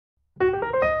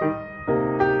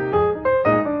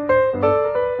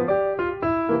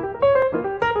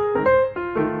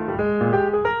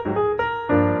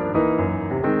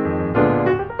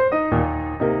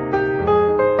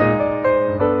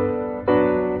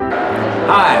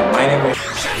Hi, my name is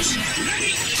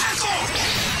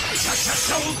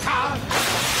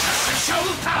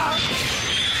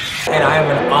and I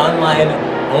am an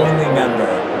online-only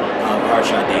member of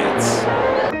HSD.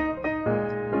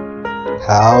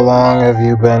 How long have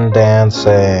you been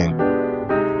dancing?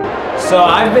 So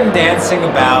I've been dancing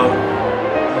about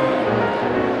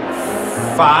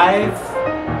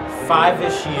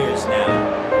five-ish years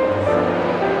now.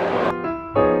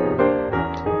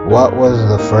 What was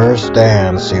the first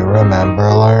dance you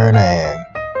remember learning?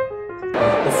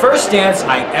 The first dance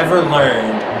I ever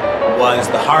learned was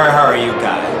the HSD,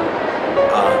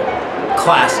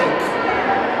 classic.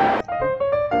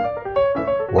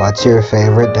 What's your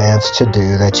favorite dance to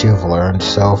do that you've learned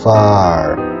so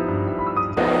far?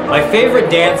 My favorite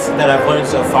dance that I've learned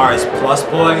so far is Plus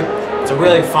Boy. It's a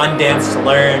really fun dance to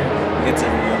learn. You get to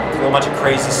do a bunch of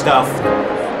crazy stuff.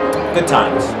 Good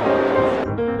times.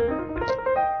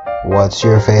 What's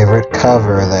your favorite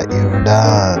cover that you've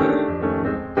done?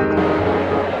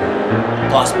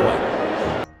 Plus Boy.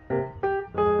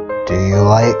 Do you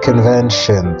like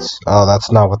conventions? Oh,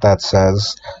 that's not what that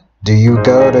says. Do you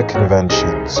go to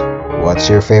conventions? What's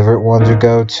your favorite one to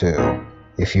go to?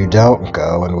 If you don't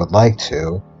go and would like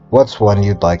to, what's one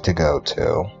you'd like to go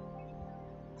to?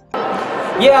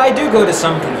 Yeah, I do go to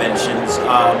some conventions,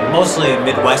 mostly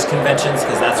Midwest conventions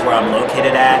because that's where I'm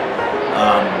located at.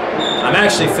 I'm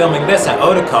actually filming this at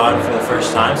Otakon for the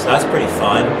first time, so that's pretty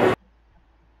fun.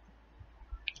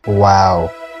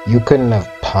 Wow, you couldn't have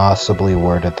possibly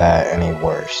worded that any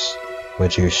worse.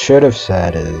 What you should have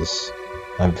said is,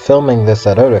 I'm filming this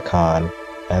at Otakon,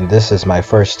 and this is my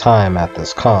first time at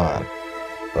this con.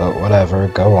 But whatever,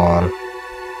 go on.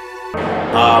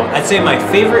 I'd say my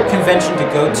favorite convention to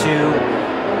go to,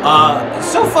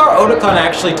 so far Otakon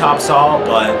actually tops all,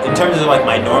 but in terms of like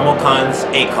my normal cons,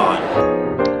 A-Con.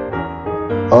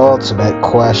 Ultimate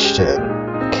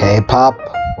question. K-pop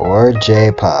or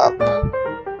J-pop?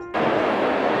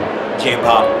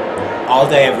 J-pop. All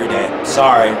day, every day.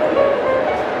 Sorry.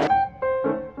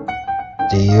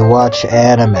 Do you watch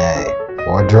anime,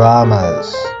 or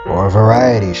dramas, or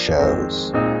variety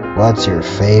shows? What's your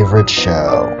favorite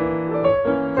show?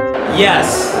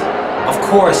 Yes, of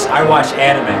course I watch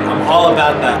anime. I'm all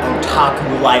about that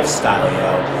otaku lifestyle,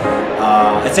 yo.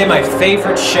 I'd say my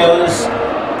favorite shows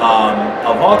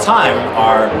of all time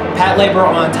are Pat Labor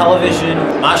on television,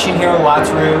 Mashin Hiro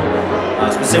Wataru,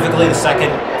 specifically the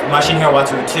second Mashin Hiro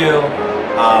Wataru 2,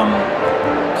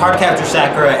 Cardcaptor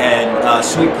Sakura, and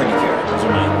Sweet Pretty Cure. Those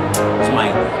are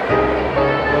my.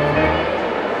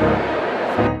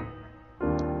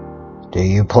 Do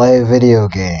you play video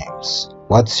games?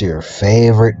 What's your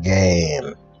favorite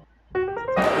game?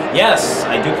 Yes,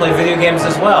 I do play video games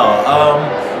as well.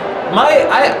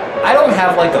 I don't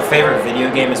have like a favorite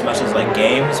video game as much as like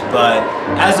games, but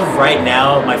as of right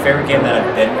now, my favorite game that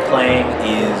I've been playing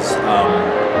is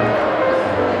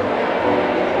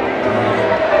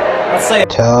let's say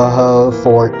Toho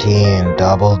 14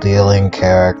 double dealing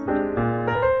character.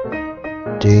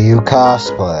 Do you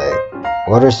cosplay?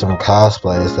 What are some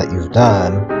cosplays that you've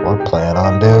done or plan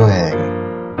on doing?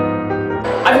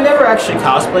 I've never actually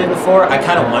cosplayed before. I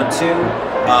kind of want to.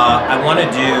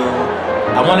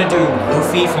 I want to do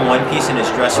Luffy from One Piece in his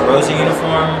Dressrosa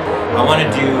uniform. I want to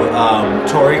do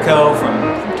Toriko from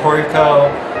Toriko.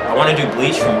 I want to do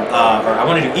Bleach from, or I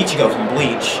want to do Ichigo from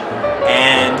Bleach,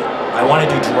 and I want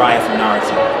to do Jiraiya from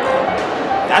Naruto.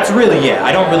 That's really it.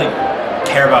 I don't really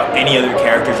care about any other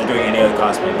characters or doing any other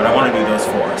cosplay, but I want to do those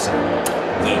four. So,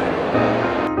 yeah.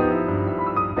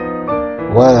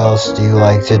 What else do you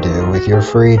like to do with your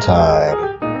free time?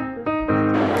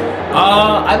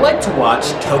 I like to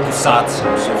watch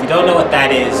tokusatsu. So if you don't know what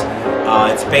that is,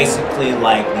 it's basically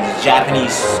like these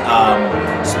Japanese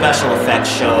special effects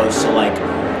shows. So like,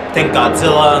 think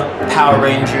Godzilla, Power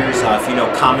Rangers, if you know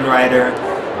Kamen Rider,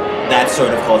 that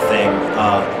sort of whole thing.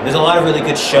 There's a lot of really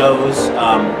good shows.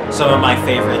 Some of my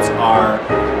favorites are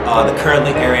the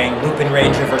currently airing Lupin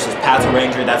Ranger versus Pato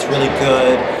Ranger. That's really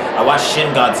good. I watched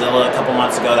Shin Godzilla a couple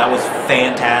months ago. That was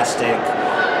fantastic.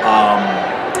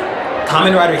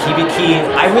 Kamen Rider Hibiki,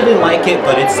 I really like it,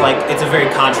 but it's a very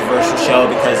controversial show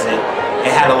because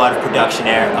it had a lot of production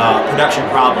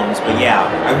problems. But yeah,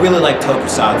 I really like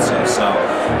tokusatsu, so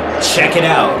check it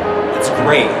out. It's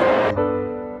great.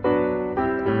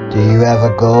 Do you have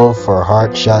a goal for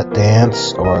Heartshot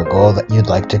Dance, or a goal that you'd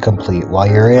like to complete while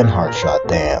you're in Heartshot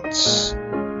Dance?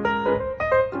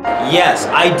 Yes,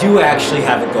 I do actually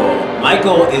have a goal. My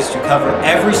goal is to cover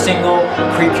every single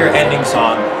Precure ending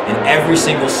song and every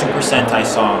single Super Sentai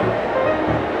song.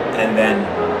 And then,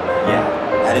 yeah,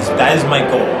 that is my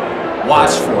goal.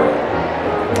 Watch for it.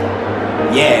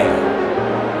 Yeah.